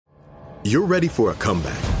You're ready for a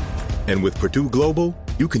comeback. And with Purdue Global,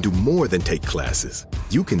 you can do more than take classes.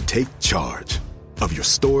 You can take charge of your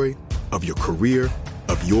story, of your career,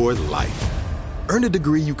 of your life. Earn a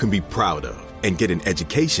degree you can be proud of and get an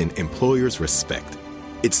education employers respect.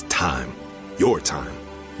 It's time, your time,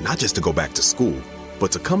 not just to go back to school,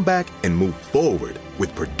 but to come back and move forward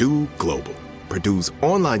with Purdue Global, Purdue's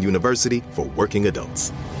online university for working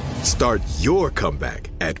adults. Start your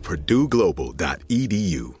comeback at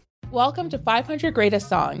purdueglobal.edu. Welcome to 500 Greatest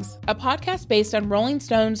Songs, a podcast based on Rolling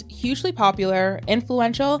Stone's hugely popular,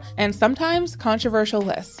 influential, and sometimes controversial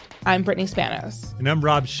list. I'm Brittany Spanos. And I'm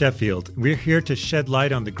Rob Sheffield. We're here to shed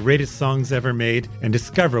light on the greatest songs ever made and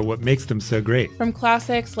discover what makes them so great. From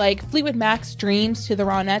classics like Fleetwood Mac's Dreams to the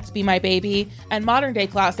Ronettes' Be My Baby, and modern-day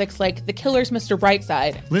classics like The Killers' Mr.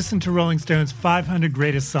 Brightside. Listen to Rolling Stone's 500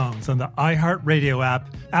 Greatest Songs on the iHeartRadio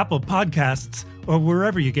app, Apple Podcasts, or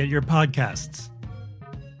wherever you get your podcasts.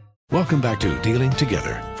 Welcome back to Dealing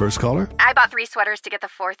Together. First caller? I bought 3 sweaters to get the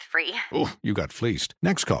 4th free. Oh, you got fleeced.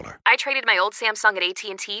 Next caller? I traded my old Samsung at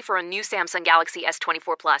AT&T for a new Samsung Galaxy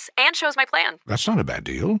S24 Plus and chose my plan. That's not a bad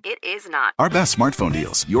deal. It is not. Our best smartphone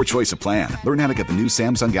deals. Your choice of plan. Learn how to get the new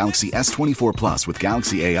Samsung Galaxy S24 Plus with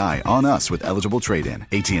Galaxy AI on us with eligible trade-in.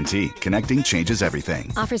 AT&T. Connecting changes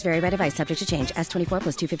everything. Offers vary by device. Subject to change. S24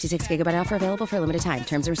 plus 256 gigabyte offer available for a limited time.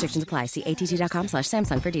 Terms and restrictions apply. See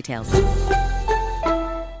att.com/Samsung for details.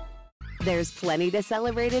 There's plenty to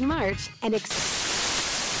celebrate in March and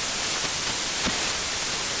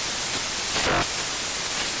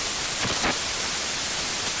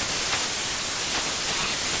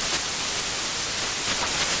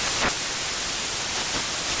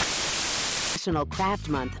National Craft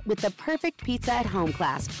Month with the perfect pizza at home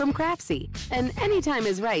class from Craftsy. And anytime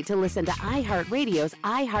is right to listen to iHeartRadio's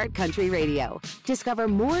iHeartCountry Radio. Discover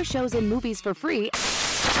more shows and movies for free.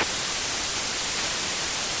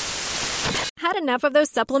 Had enough of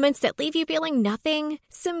those supplements that leave you feeling nothing?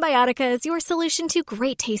 Symbiotica is your solution to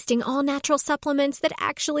great-tasting, all-natural supplements that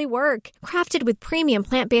actually work. Crafted with premium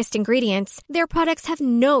plant-based ingredients, their products have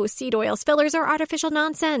no seed oils, fillers, or artificial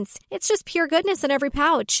nonsense. It's just pure goodness in every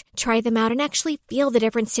pouch. Try them out and actually feel the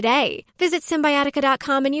difference today. Visit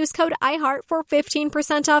Symbiotica.com and use code IHEART for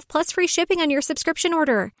 15% off plus free shipping on your subscription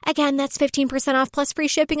order. Again, that's 15% off plus free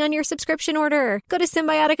shipping on your subscription order. Go to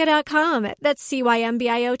Symbiotica.com. That's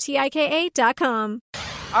CYMBIOTIKA.com.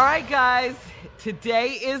 All right, guys. Today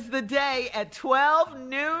is the day at 12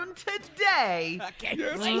 noon today.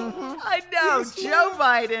 I know. Joe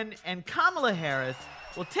Biden and Kamala Harris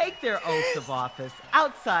will take their oaths of office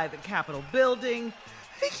outside the Capitol building.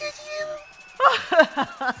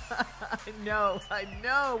 I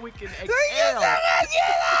know. We can exhale.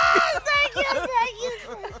 Thank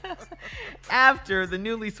you. After the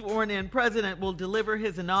newly sworn-in president will deliver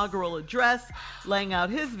his inaugural address, laying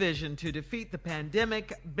out his vision to defeat the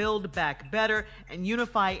pandemic, build back better, and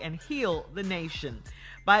unify and heal the nation.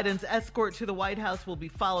 Biden's escort to the White House will be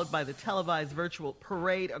followed by the televised virtual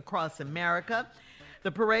parade across America.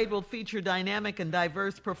 The parade will feature dynamic and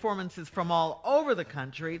diverse performances from all over the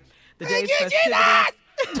country. The day's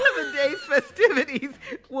festivities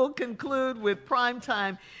will conclude with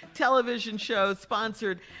primetime television shows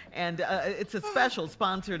sponsored, and it's a special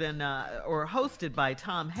sponsored and or hosted by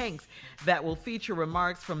Tom Hanks that will feature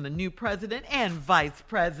remarks from the new president and vice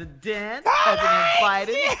president, President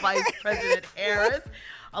Biden, Vice President Harris,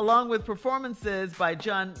 along with performances by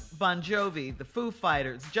John Bon Jovi, the Foo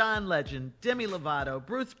Fighters, John Legend, Demi Lovato,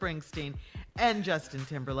 Bruce Springsteen, and Justin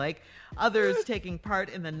Timberlake. Others taking part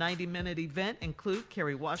in the 90-minute event include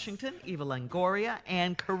Kerry Washington, Eva Longoria,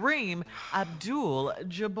 and Kareem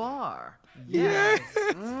Abdul-Jabbar. Yes.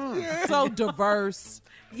 So diverse.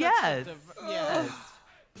 Yes.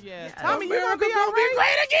 Yes. Tommy, America gonna be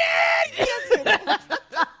great again.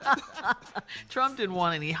 Trump didn't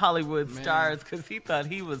want any Hollywood stars because he thought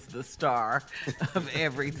he was the star of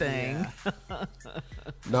everything.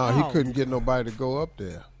 No, he couldn't get nobody to go up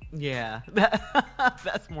there. Yeah,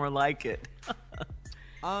 that's more like it.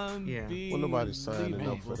 Well, nobody's signing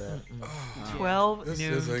up for that. 12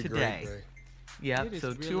 noon today. Yep, so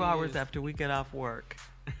really 2 hours after we get off work.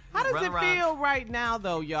 How does it feel right now,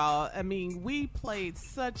 though, y'all? I mean, we played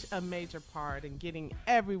such a major part in getting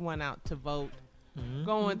everyone out to vote,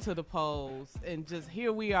 going to the polls, and just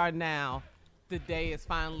here we are now. The day is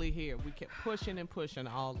finally here. We kept pushing and pushing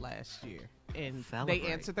all last year, and they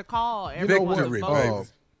answered the call. Victory, baby.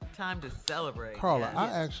 Time to celebrate. Carla, I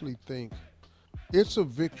actually think it's a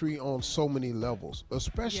victory on so many levels,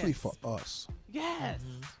 especially for us. Yes.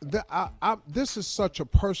 This is such a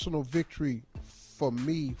personal victory for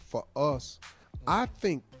me, for us. I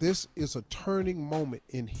think this is a turning moment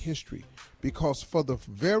in history because for the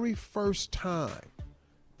very first time,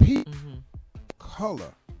 people of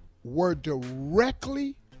color were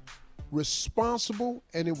directly responsible,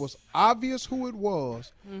 and it was obvious who it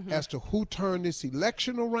was as to who turned this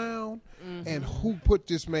election around and who put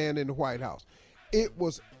this man in the White House. It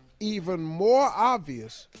was even more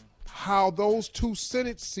obvious how those 2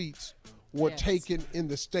 Senate seats were taken in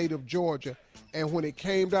the state of Georgia. And when it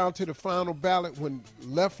came down to the final ballot, when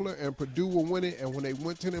Loeffler and Perdue were winning, and when they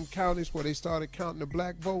went to them counties where they started counting the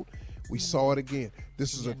black vote, we saw it again.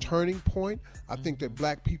 This is a turning point. I think that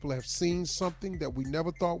black people have seen something that we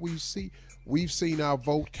never thought we'd see. We've seen our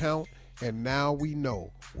vote count, and now we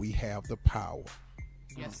know we have the power.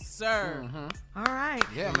 Yes, sir. All right.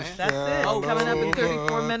 Yeah, man. That's it. Coming up in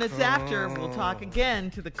 34 minutes after, we'll talk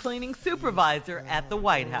again to the cleaning supervisor at the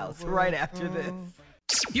White House right after this.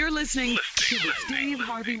 You're listening to the Steve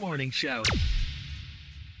Harvey Morning Show.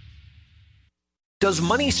 Does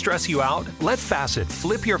money stress you out? Let Facet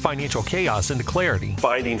flip your financial chaos into clarity.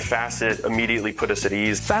 Finding Facet immediately put us at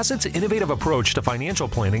ease. Facet's innovative approach to financial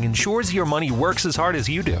planning ensures your money works as hard as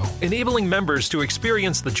you do, enabling members to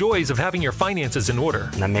experience the joys of having your finances in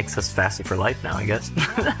order. And that makes us Facet for life now, I guess.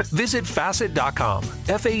 Visit Facet.com,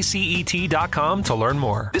 FACET.com to learn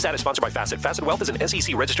more. This ad is sponsored by Facet. Facet Wealth is an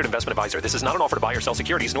SEC registered investment advisor. This is not an offer to buy or sell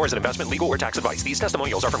securities, nor is it investment, legal, or tax advice. These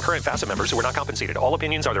testimonials are from current Facet members who are not compensated. All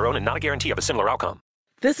opinions are their own and not a guarantee of a similar outcome.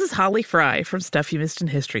 This is Holly Fry from Stuff You Missed in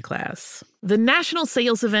History class. The national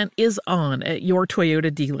sales event is on at your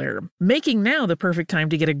Toyota dealer, making now the perfect time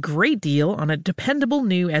to get a great deal on a dependable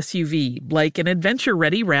new SUV, like an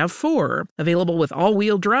adventure-ready RAV4. Available with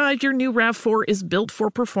all-wheel drive, your new RAV4 is built for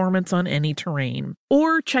performance on any terrain.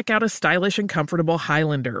 Or check out a stylish and comfortable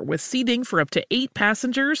Highlander with seating for up to 8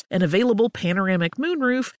 passengers and available panoramic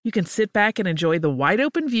moonroof. You can sit back and enjoy the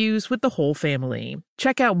wide-open views with the whole family.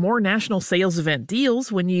 Check out more national sales event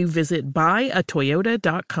deals when you visit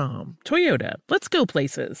buyatoyota.com. Toyota, let's go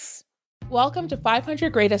places. Welcome to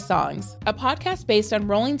 500 Greatest Songs, a podcast based on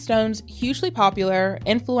Rolling Stone's hugely popular,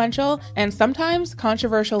 influential, and sometimes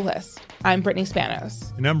controversial list. I'm Brittany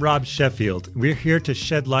Spanos. And I'm Rob Sheffield. We're here to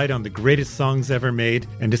shed light on the greatest songs ever made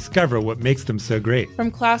and discover what makes them so great.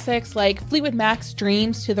 From classics like Fleetwood Mac's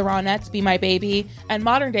Dreams to the Ronettes' Be My Baby, and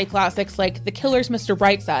modern-day classics like The Killer's Mr.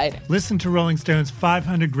 Brightside. Listen to Rolling Stone's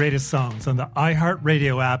 500 Greatest Songs on the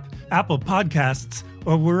iHeartRadio app, Apple Podcasts,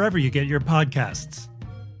 or wherever you get your podcasts.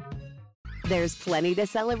 There's plenty to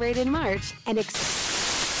celebrate in March and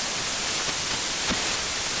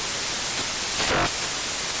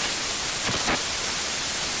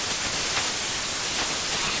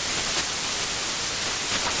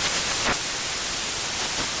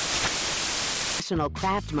National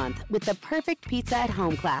Craft Month with the perfect pizza at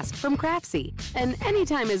home class from Craftsy. And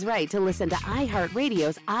anytime is right to listen to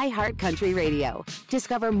iHeartRadio's iHeart Country Radio.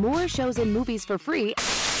 Discover more shows and movies for free.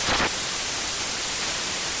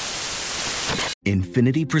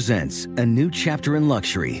 Infiniti presents a new chapter in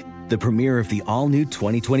luxury, the premiere of the all-new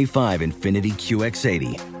 2025 Infiniti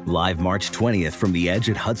QX80, live March 20th from the Edge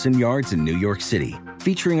at Hudson Yards in New York City,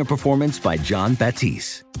 featuring a performance by John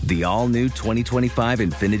Batiste. The all-new 2025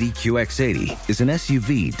 Infiniti QX80 is an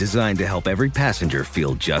SUV designed to help every passenger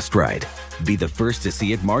feel just right. Be the first to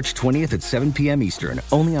see it March 20th at 7 p.m. Eastern,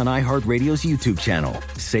 only on iHeartRadio's YouTube channel.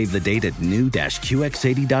 Save the date at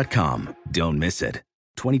new-QX80.com. Don't miss it.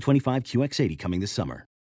 2025 QX80 coming this summer.